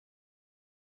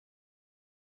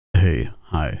Hey,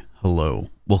 hi,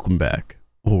 hello, welcome back,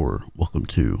 or welcome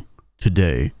to.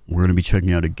 Today, we're going to be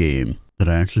checking out a game that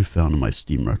I actually found in my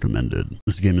Steam recommended.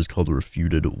 This game is called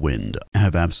Refuted Wind. I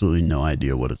have absolutely no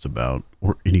idea what it's about,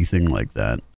 or anything like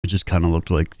that. It just kind of looked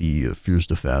like the Fears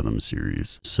to Fathom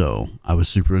series, so I was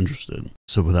super interested.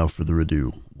 So without further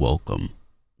ado, welcome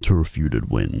to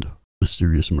Refuted Wind.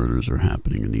 Mysterious murders are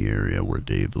happening in the area where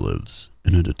Dave lives.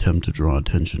 In an attempt to draw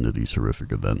attention to these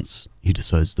horrific events, he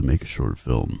decides to make a short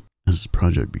film. As his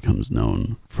project becomes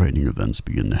known, frightening events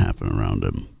begin to happen around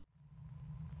him.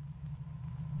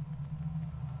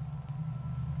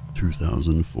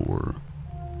 2004.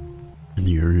 In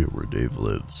the area where Dave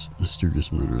lives,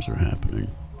 mysterious murders are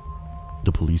happening.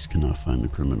 The police cannot find the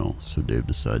criminal, so Dave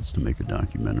decides to make a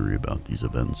documentary about these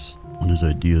events. When his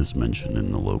idea is mentioned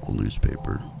in the local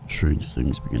newspaper, strange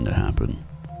things begin to happen.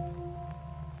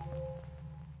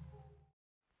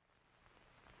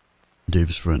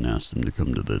 Dave's friend asked him to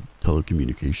come to the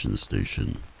telecommunications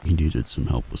station. He needed some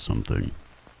help with something.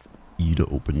 E to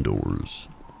open doors.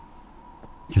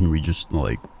 Can we just,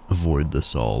 avoid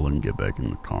this all and get back in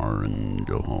the car and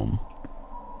go home?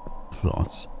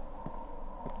 Thoughts?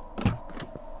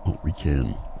 Oh, we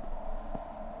can.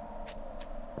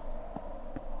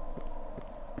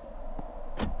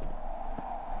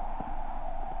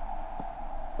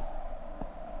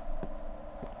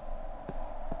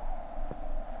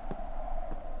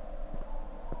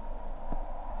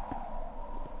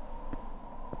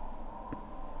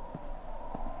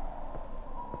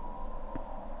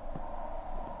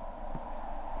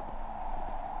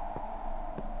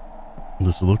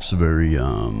 This looks very,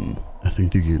 I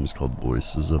think the game's called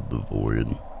Voices of the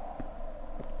Void.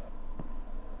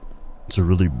 It's a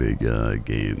really big,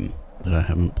 game that I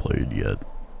haven't played yet.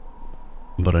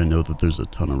 But I know that there's a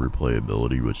ton of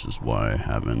replayability, which is why I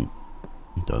haven't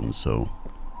done so.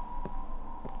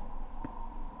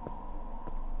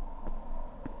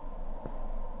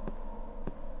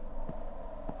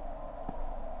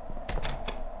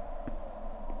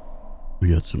 We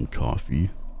got some coffee.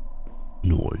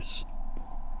 Noise.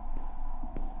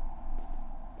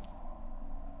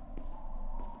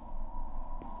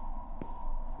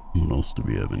 What else do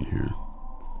we have in here?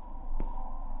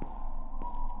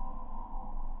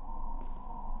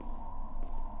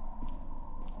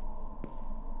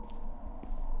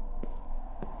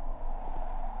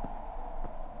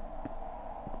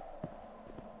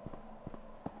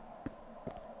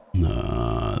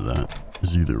 Nah, that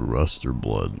is either rust or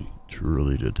blood. Too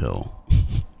early to tell.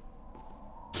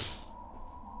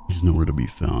 He's nowhere to be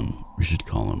found. We should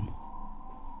call him.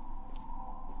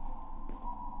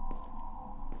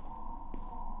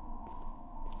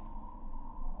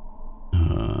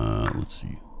 Let's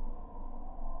see.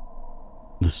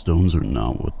 The stones are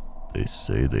not what they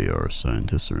say they are.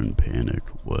 Scientists are in panic.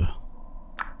 What?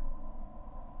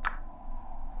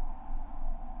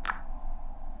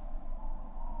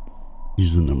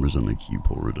 Use the numbers on the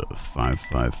keyboard.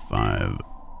 555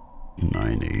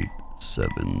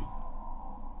 987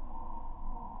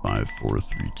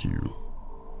 5432.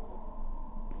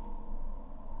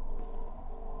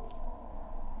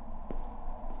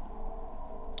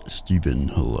 Steven,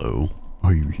 hello.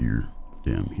 Are you here?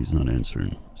 Damn, he's not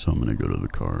answering, so I'm gonna go to the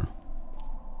car.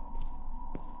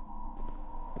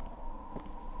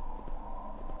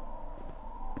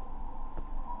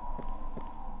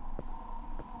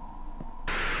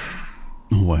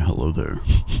 Oh, why, hello there.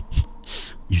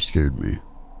 You scared me.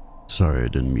 Sorry, I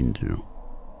didn't mean to.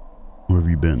 Where have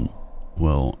you been?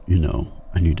 Well,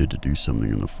 I needed to do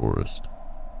something in the forest.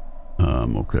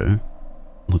 Okay.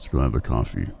 Let's go have a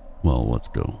coffee. Well, let's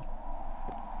go.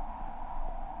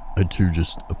 I too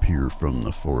just appear from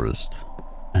the forest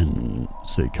and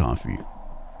say coffee.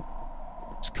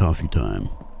 It's coffee time.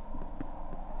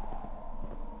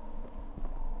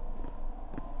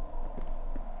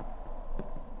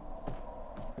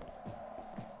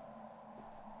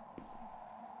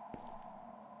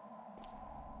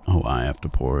 Oh, I have to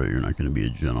pour it. You're not going to be a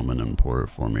gentleman and pour it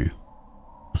for me.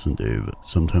 Listen, Dave,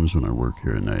 sometimes when I work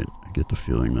here at night, I get the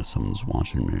feeling that someone's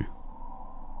watching me.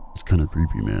 It's kind of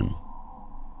creepy, man.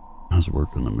 How's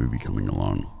work on the movie coming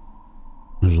along?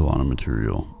 There's a lot of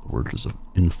material. The work is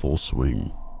in full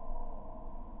swing.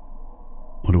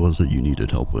 What was it you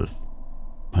needed help with?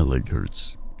 My leg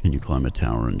hurts. Can you climb a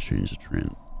tower and change the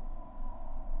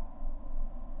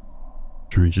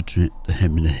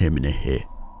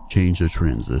change the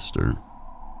transistor?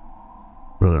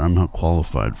 Brother, I'm not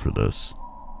qualified for this.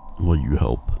 Will you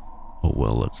help? Oh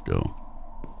well, let's go.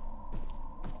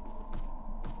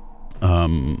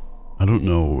 I don't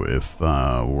know if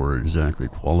we're exactly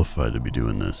qualified to be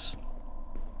doing this.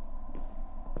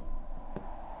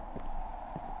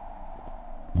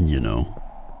 you know,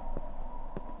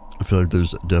 I feel like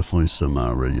there's definitely some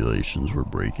regulations we're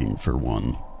breaking. For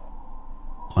one,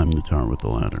 climb the tower with the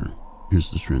ladder.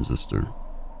 Here's the transistor.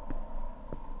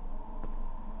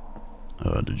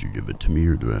 Did you give it to me,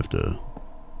 or do I have to?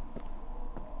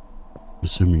 I'm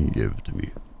assuming you gave it to me.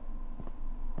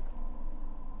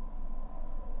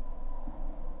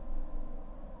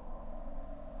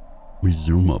 We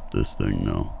zoom up this thing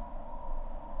now.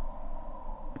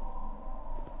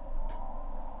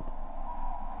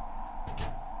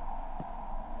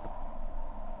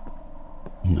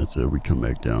 And that's it, we come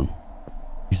back down.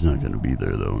 He's not gonna be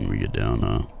there though when we get down,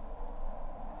 huh?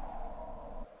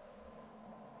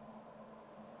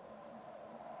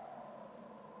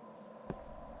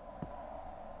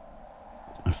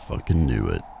 I fucking knew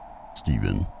it.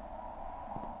 Steven.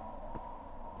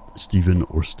 Steven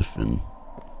or Stefan.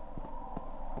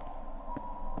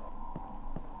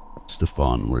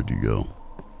 Stefan, where'd you go?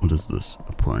 What is this?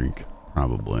 A prank?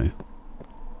 Probably.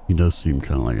 He does seem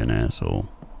kind of like an asshole.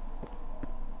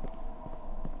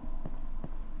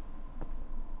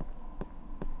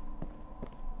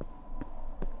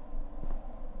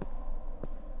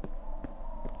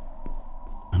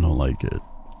 I don't like it.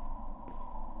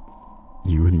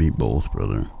 You and me both,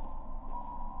 brother.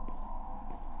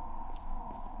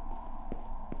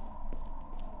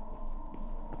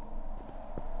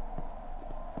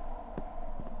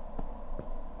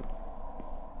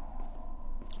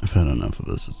 I've had enough of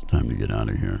this. It's time to get out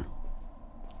of here.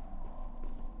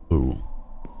 Ooh.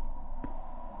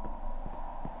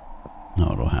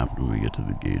 Now it'll happen when we get to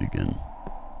the gate again.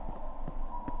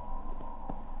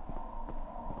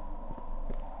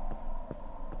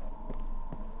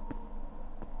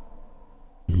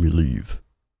 We leave.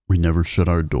 We never shut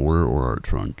our door or our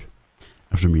trunk.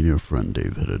 After meeting a friend,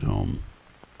 Dave headed home,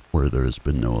 where there has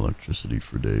been no electricity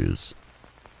for days.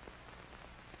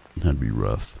 That'd be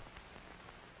rough.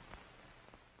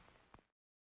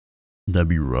 That'd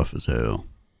be rough as hell.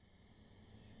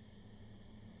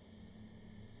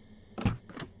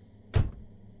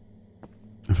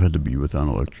 I've had to be without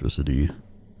electricity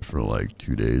for like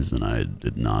 2 days, and I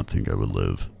did not think I would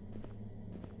live.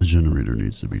 The generator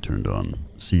needs to be turned on.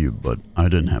 See, but I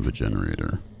didn't have a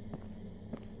generator.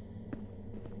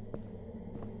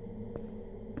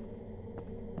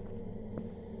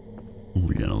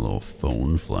 We got a little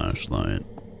phone flashlight.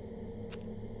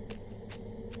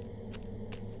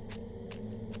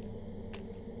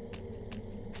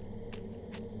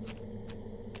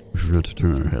 We forgot to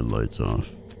turn our headlights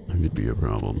off. That could be a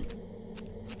problem.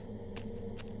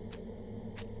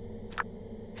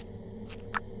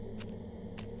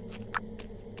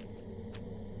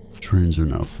 Trains are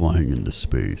now flying into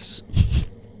space.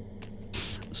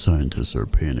 Scientists are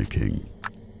panicking.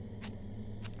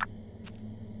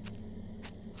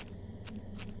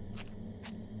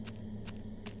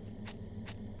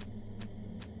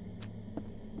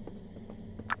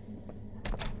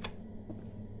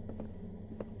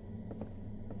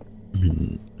 I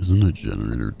mean, isn't a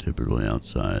generator typically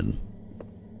outside?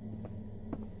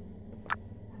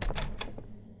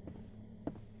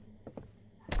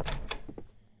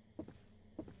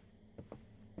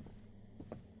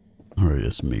 Or I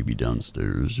guess maybe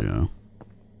downstairs, yeah.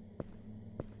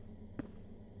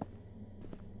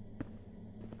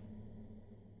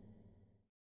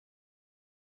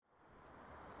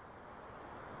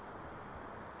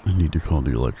 I need to call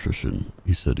the electrician.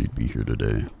 He said he'd be here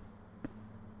today.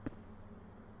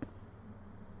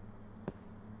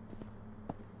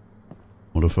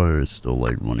 What if I still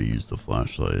want to use the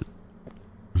flashlight?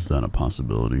 Is that a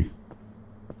possibility?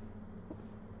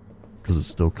 Because it's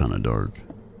still kind of dark.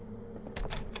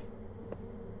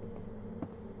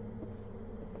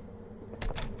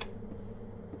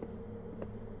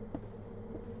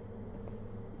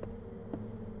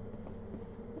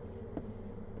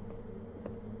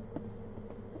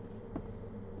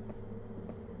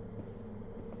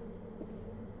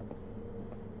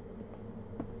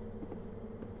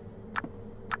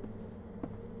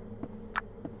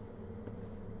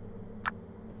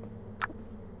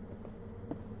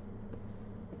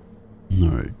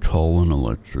 Alright, call an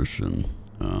electrician.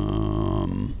 I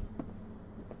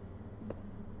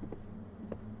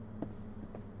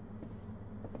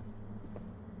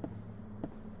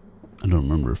don't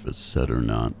remember if it's set or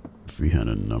not, if we had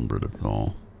a number to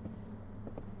call.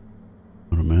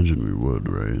 I'd imagine we would,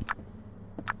 right?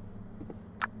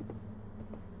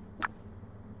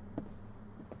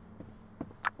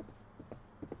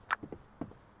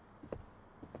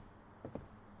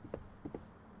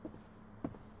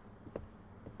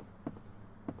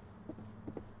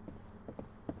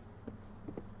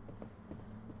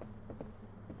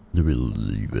 Do we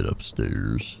leave it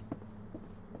upstairs?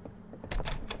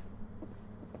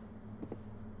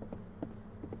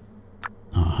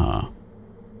 Uh-huh.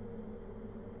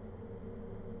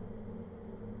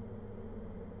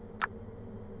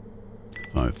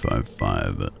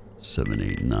 Five,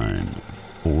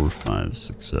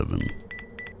 789-4567.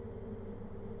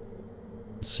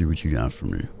 Let's see what you got for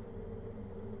me.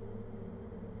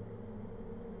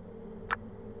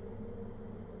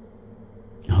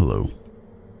 Hello.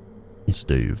 It's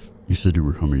Dave. You said you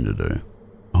were coming today.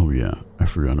 Oh yeah, I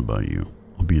forgot about you.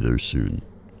 I'll be there soon.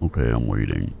 Okay, I'm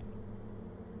waiting.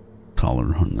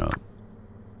 Caller hung up.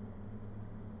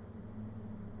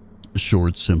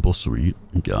 Short, simple, sweet.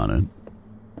 Got it.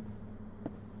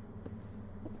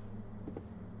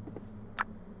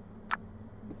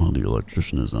 While the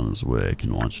electrician is on his way, I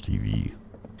can watch TV.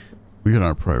 We got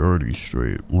our priorities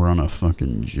straight. We're on a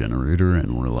fucking generator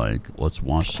and we're like, let's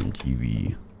watch some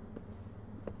TV.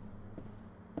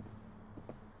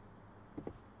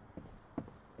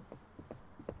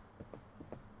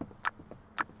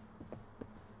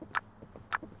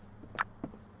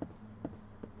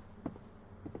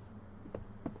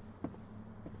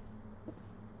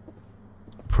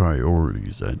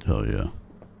 Priorities, I tell ya.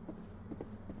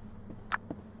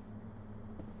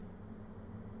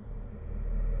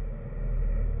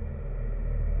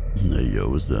 Hey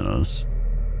yo, is that us?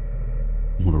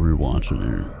 What are we watching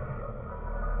here?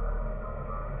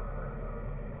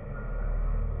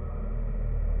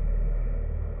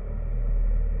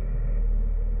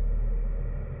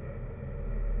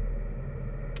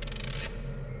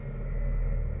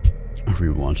 Are we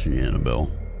watching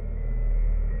Annabelle?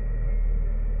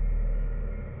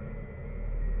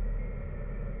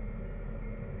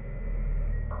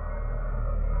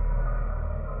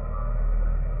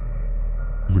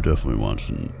 We're definitely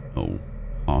watching, oh,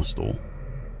 Hostel.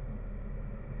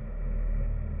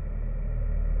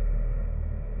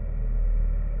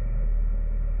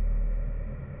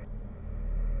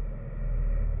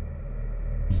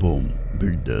 Boom,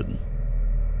 Big Dead.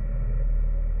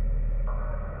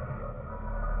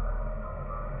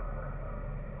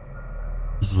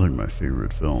 This is like my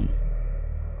favorite film.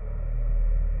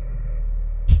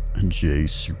 And Jay,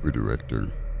 super director.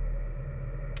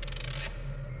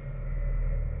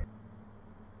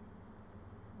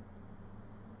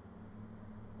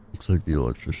 Looks like the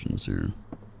electrician's here.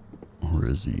 Or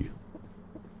is he?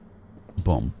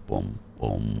 Bum, bum,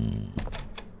 bum.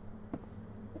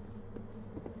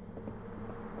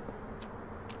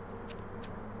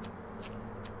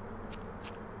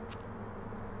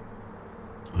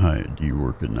 Hi, do you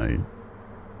work at night?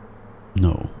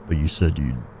 No, but you said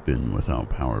you'd been without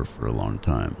power for a long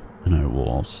time, and I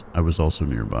was also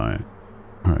nearby.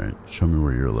 Alright, show me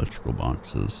where your electrical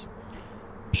box is.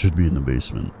 It should be in the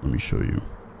basement. Let me show you.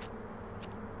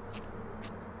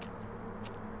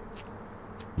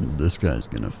 This guy's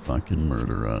gonna fucking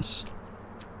murder us.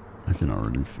 I can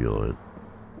already feel it.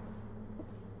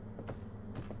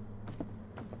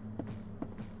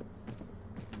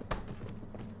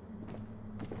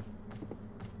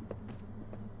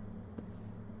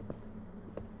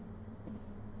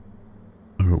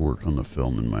 I gotta work on the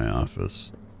film in my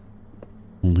office.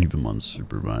 I'll leave him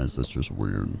unsupervised, that's just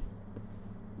weird.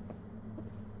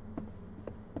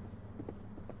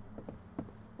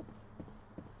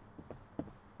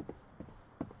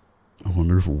 I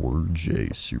wonder if we're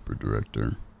Jay's super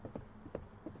director.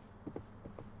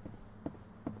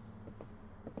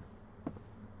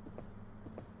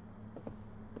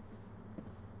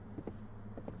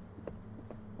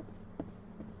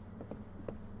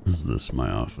 Is this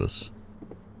my office?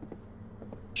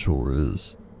 Sure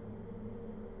is.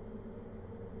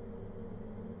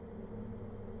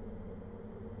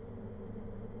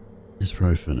 It's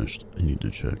probably finished. I need to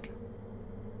check.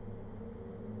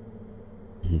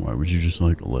 Why would you just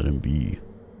like let him be?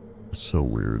 It's so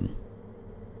weird.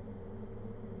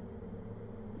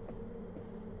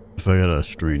 If I got a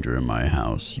stranger in my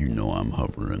house, you know I'm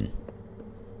hovering.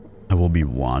 I will be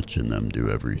watching them do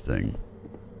everything.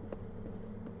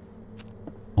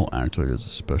 I'll act like it's a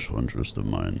special interest of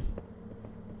mine.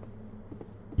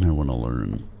 And I want to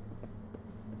learn.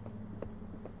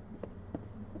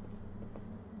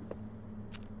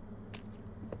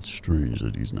 It's strange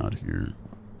that he's not here.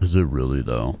 Is it really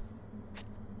though?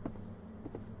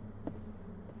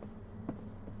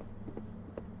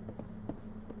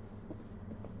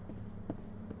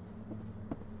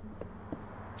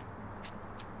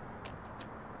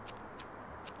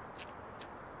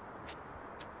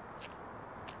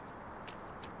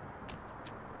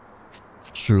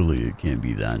 Surely it can't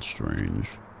be that strange.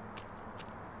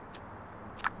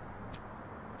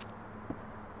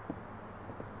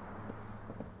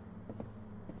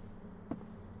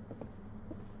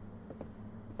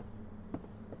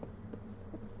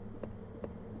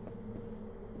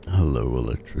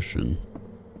 electrician.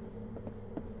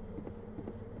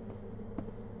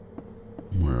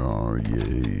 Where are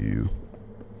you?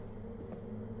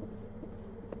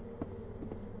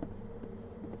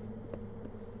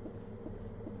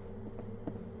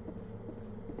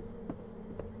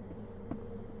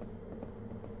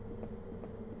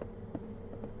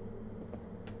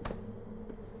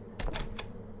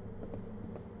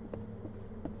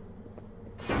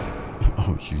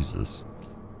 Oh, Jesus.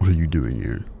 What are you doing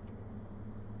here?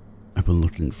 I've been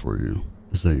looking for you.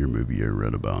 Is that your movie I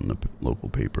read about in the local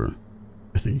paper?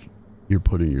 I think you're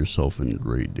putting yourself in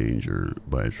great danger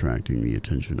by attracting the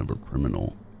attention of a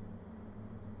criminal.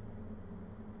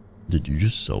 Did you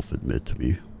just self-admit to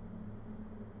me?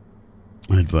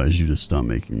 I advise you to stop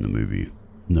making the movie.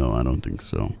 No, I don't think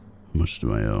so. How much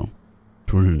do I owe?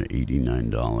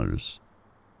 $289.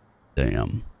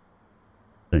 Damn.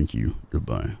 Thank you.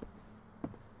 Goodbye.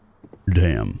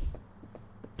 Damn.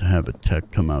 To have a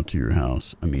tech come out to your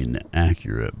house. I mean,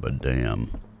 accurate, but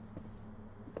damn.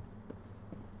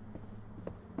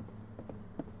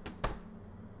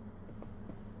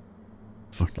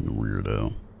 Fucking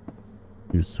weirdo.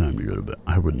 It's time to go to bed.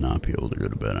 I would not be able to go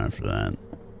to bed after that.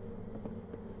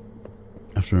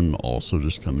 After him also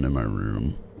just coming in my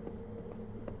room.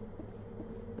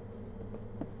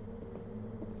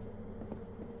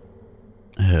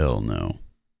 Hell no.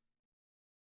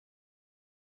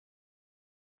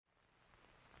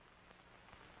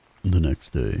 The next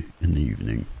day, in the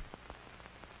evening.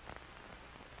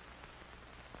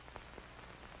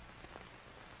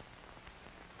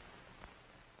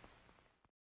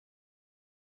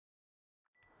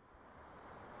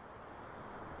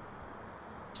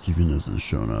 Steven hasn't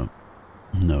shown up.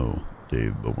 No,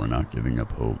 Dave, but we're not giving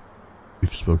up hope.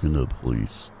 We've spoken to the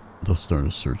police. They'll start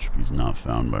a search if he's not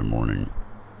found by morning.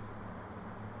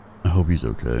 I hope he's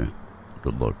okay.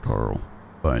 Good luck, Carl.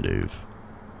 Bye, Dave.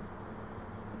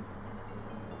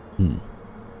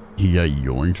 He got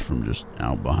yoinked from just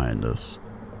out behind us.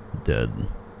 Dead.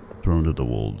 Thrown to the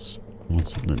wolves. I want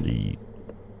something to eat.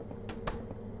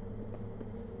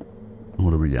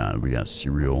 What do we got? We got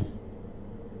cereal.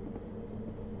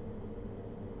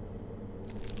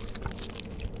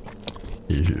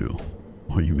 Ew.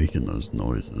 Why are you making those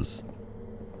noises?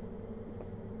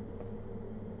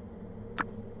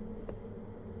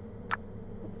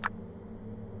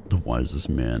 The wisest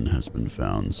man has been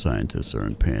found. Scientists are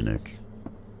in panic.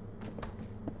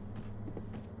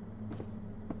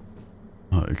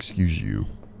 Excuse you.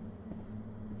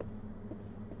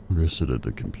 We're gonna sit at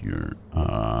the computer.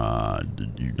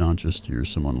 Did you not just hear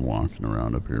someone walking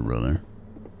around up here, brother?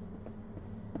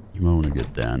 You might want to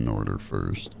get that in order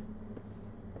first.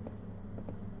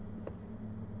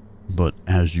 But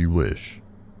as you wish.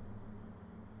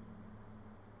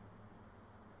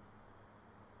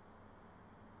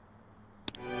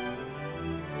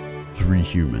 Three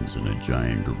humans and a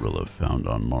giant gorilla found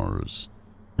on Mars.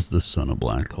 As the sun a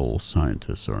black hole,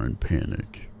 scientists are in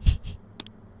panic.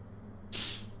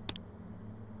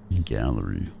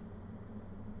 Gallery.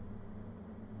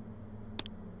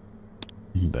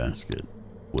 Basket.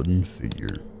 Wooden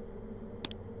figure.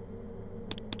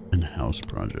 And house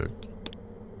project.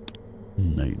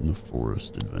 Night in the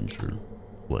forest adventure.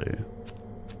 Play.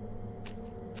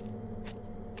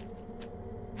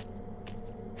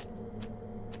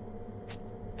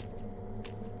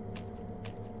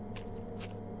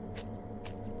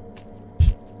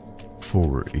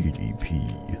 For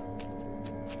 80p.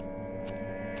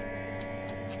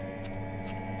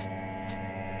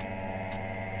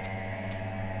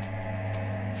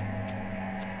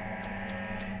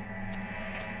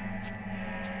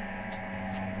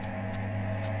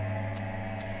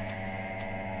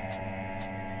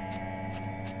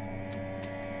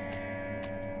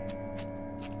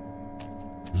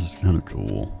 This is kind of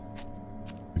cool.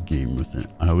 A game within.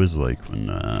 I always like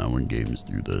when games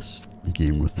do this. A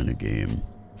game within a game.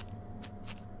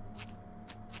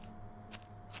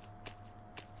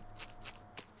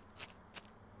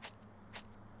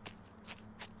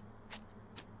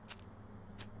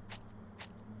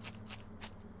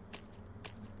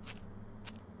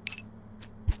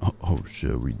 Oh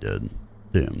shit, we dead.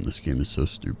 Damn, this game is so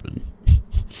stupid.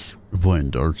 We're playing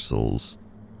Dark Souls.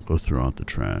 Go throw out the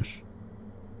trash.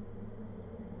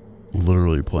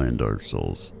 Literally playing Dark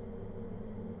Souls.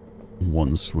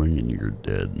 One swing and you're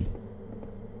dead.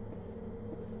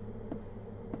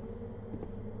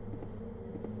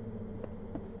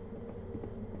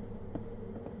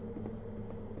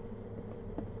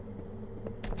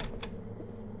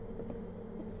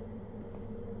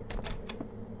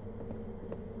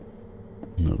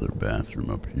 Another bathroom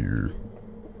up here.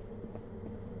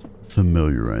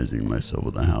 familiarizing myself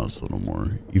with the house a little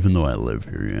more, even though I live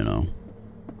here, you know.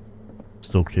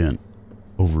 Still can't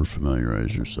over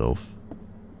familiarize yourself.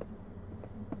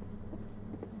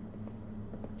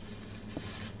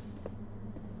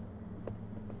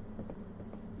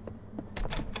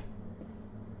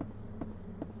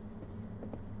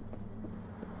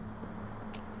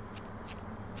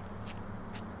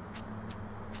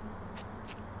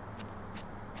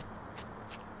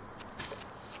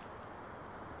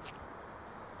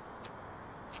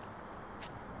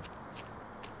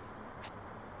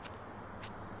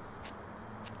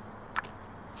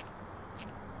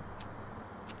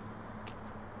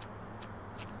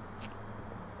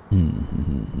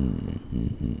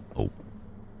 Oh.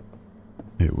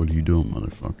 Hey, what are you doing,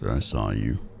 motherfucker? I saw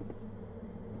you.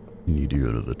 You need to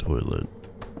go to the toilet.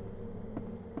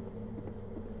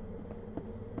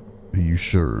 Are you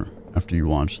sure? After you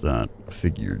watch that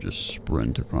figure just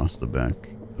sprint across the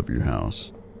back of your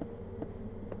house.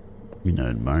 I mean, I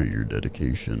admire your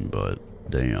dedication, but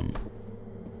damn.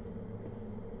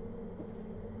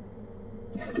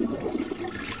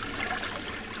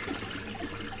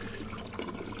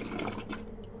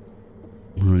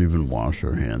 We don't even wash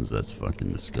our hands. That's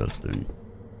fucking disgusting.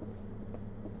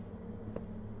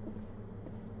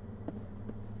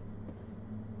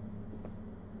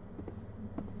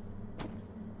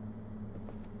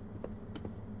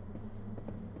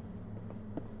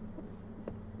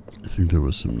 I think there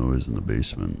was some noise in the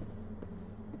basement.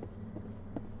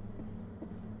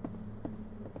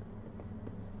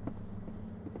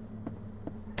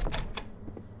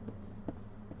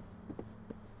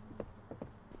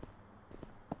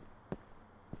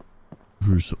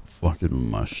 Who's fucking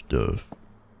my stuff?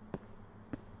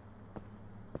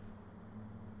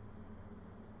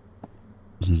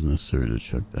 It is necessary to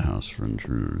check the house for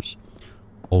intruders.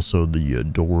 Also, the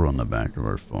door on the back of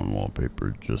our phone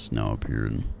wallpaper just now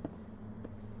appeared.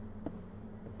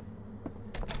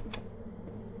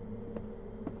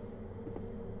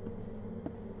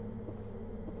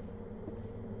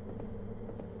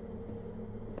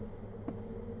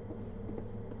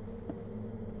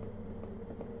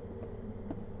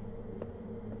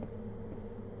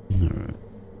 Alright.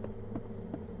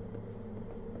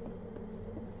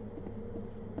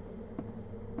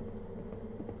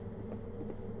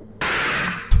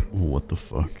 What the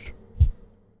fuck?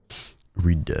 Are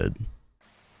we dead?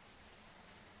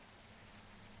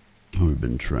 Have we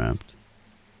been trapped?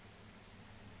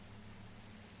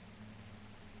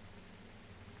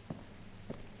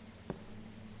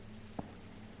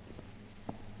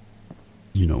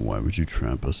 You know, why would you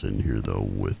trap us in here though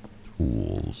with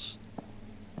tools?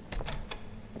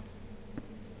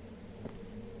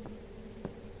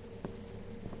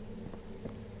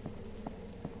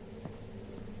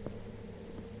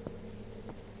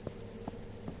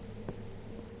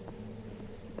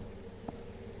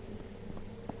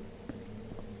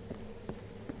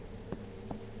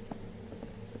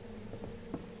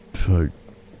 Fuck.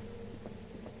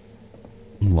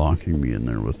 Locking me in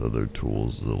there with other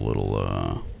tools is a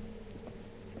little,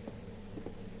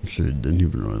 actually, it didn't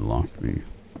even really lock me.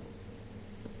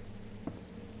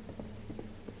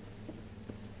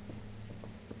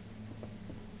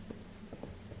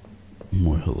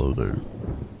 Well, hello there.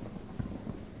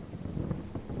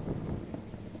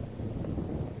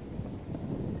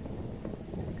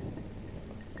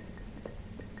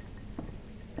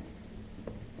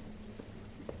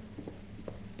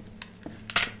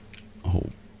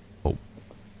 Oh.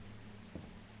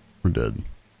 We're dead.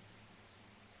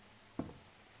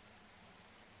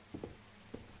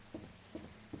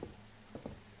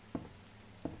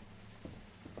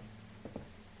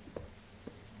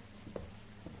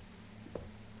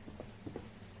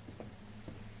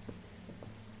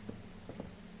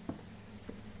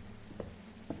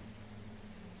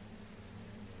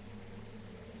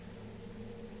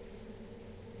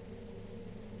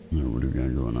 Now, what do we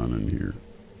got going on in here?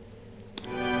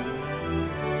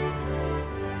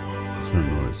 What's that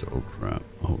noise? Oh crap.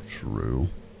 Oh, true.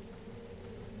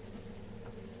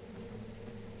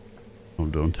 Oh,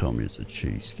 don't tell me it's a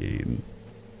chase game.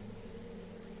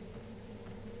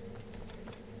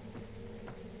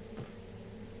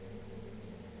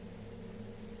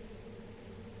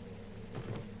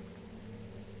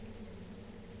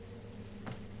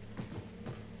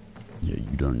 Yeah,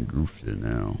 you done goofed it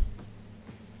now.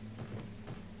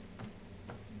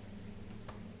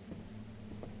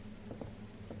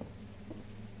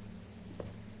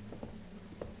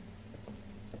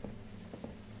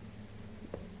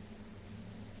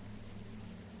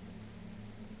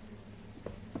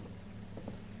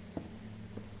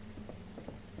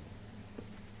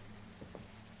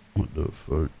 What the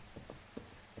fuck?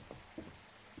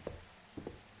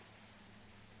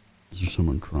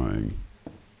 crying.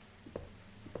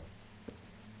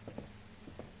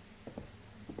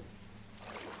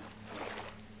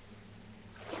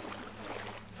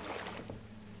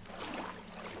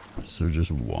 Is there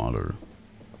just water?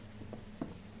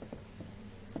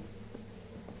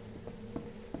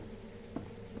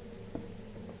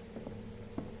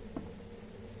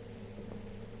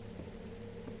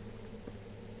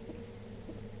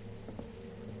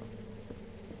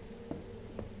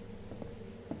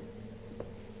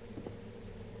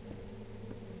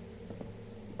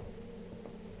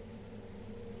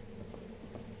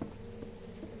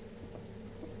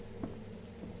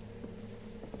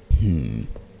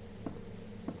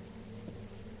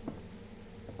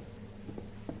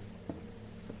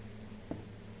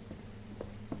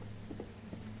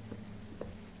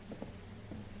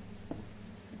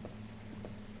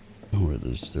 Oh, wait,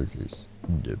 there's a staircase.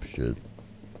 Dipshit.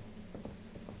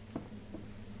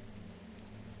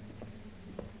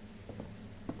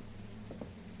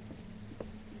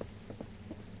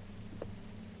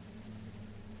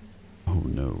 Oh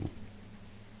no.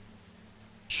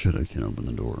 Shit, I can't open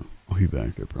the door. I'll be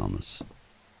back, I promise.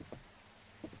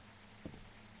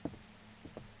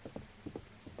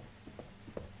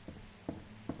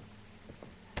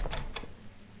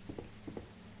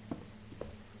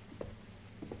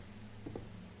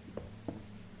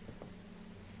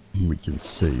 We can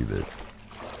save it.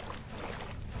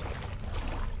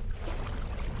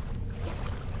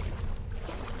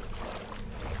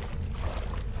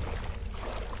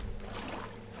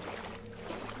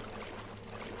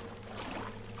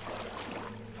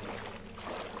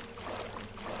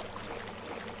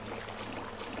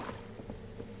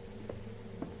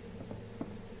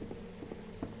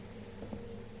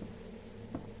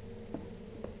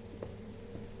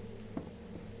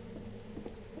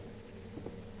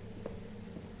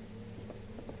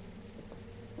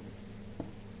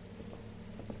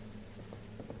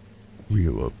 We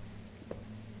go up.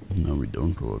 No, we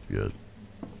don't go up yet.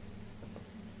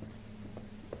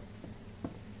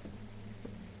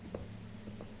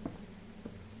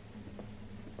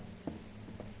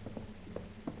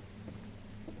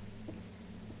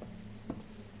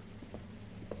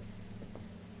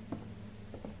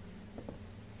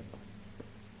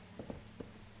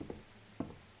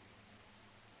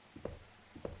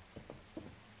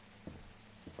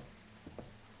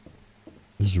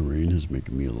 This rain is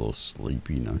making me a little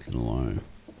sleepy, not gonna lie.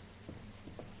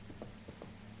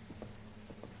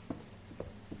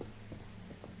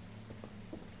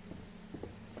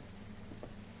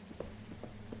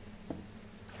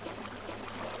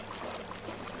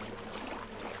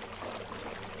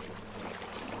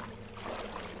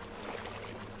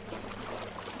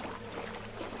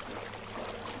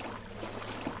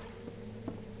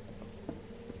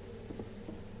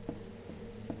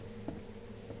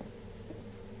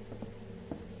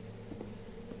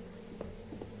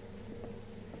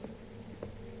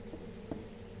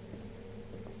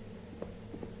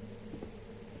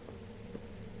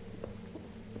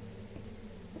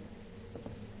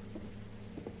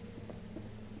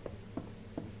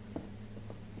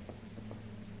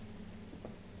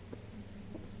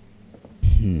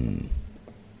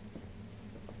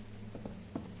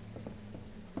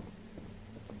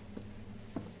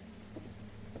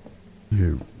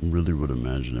 I really would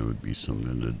imagine it would be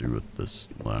something to do with this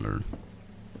ladder.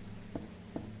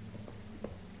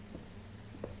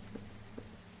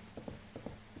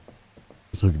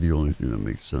 It's like the only thing that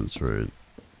makes sense, right?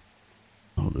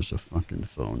 Oh, there's a fucking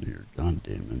phone here. God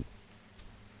damn it.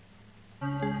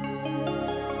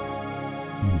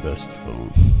 Best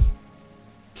phone.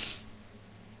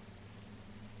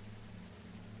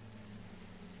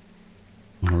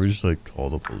 Why don't we just like call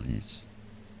the police?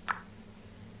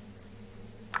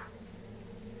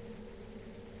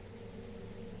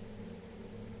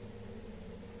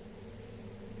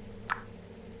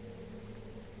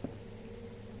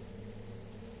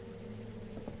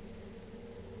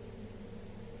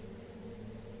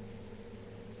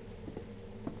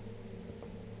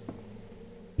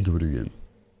 Do it again.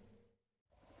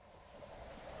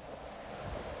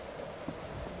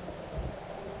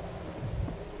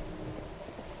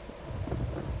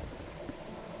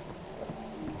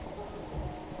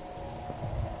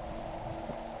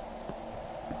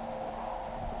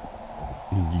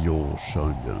 The old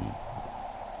shotgun.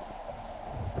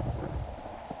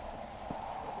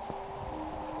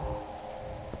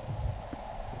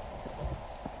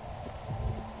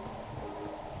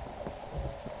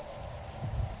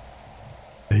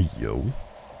 Hey, yo.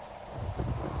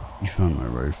 You found my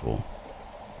rifle.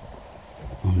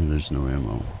 Only there's no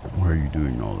ammo. Why are you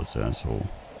doing all this, asshole?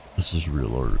 This is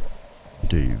real art.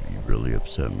 Dave, you really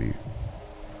upset me.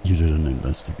 You did an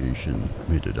investigation,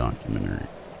 made a documentary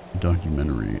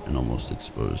and almost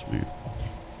exposed me.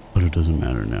 But it doesn't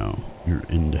matter now. Your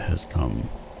end has come.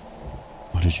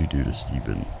 What did you do to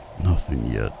Stephen?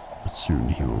 Nothing yet, but soon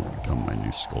he will become my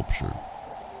new sculpture.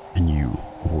 And you,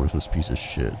 a worthless piece of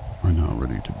shit, are not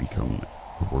ready to become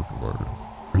a work of art.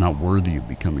 You're not worthy of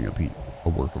becoming a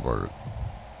work of art.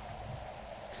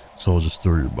 So I'll just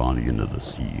throw your body into the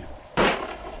sea.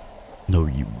 No,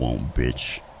 you won't,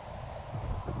 bitch.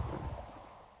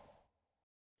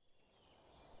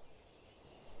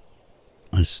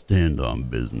 I stand on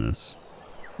business.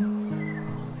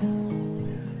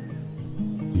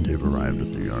 Dave arrived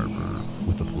at the arbor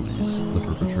with the police. The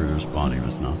perpetrator's body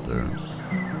was not there,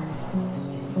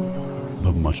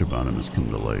 but much about him has come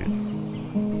to light.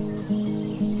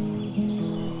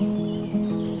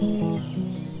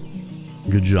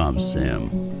 Good job, Sam.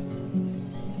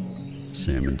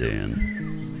 Sam and Dan.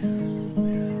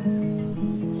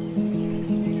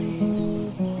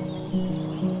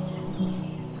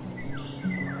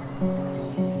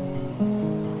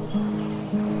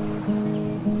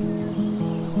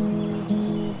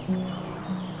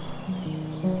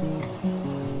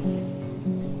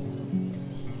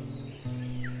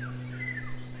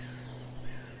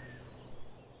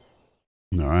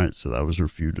 Alright, so that was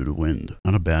Refuted Wind.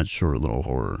 Not a bad short little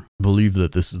horror. I believe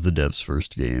that this is the dev's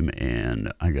first game,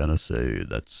 and I gotta say,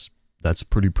 that's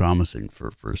pretty promising for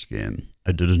a first game.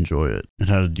 I did enjoy it. It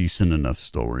had a decent enough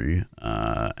story,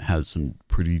 had some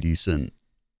pretty decent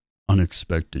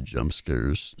unexpected jump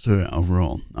scares. So yeah,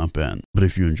 overall, not bad. But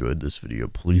if you enjoyed this video,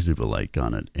 please leave a like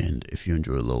on it, and if you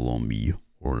enjoy little old me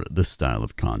or this style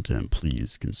of content,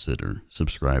 please consider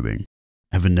subscribing.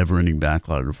 I have a never-ending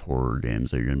backlog of horror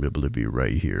games that you're going to be able to view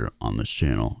right here on this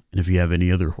channel. And if you have any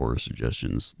other horror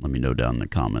suggestions, let me know down in the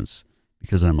comments,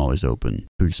 because I'm always open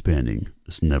to expanding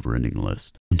this never-ending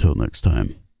list. Until next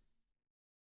time.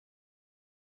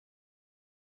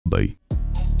 Bye.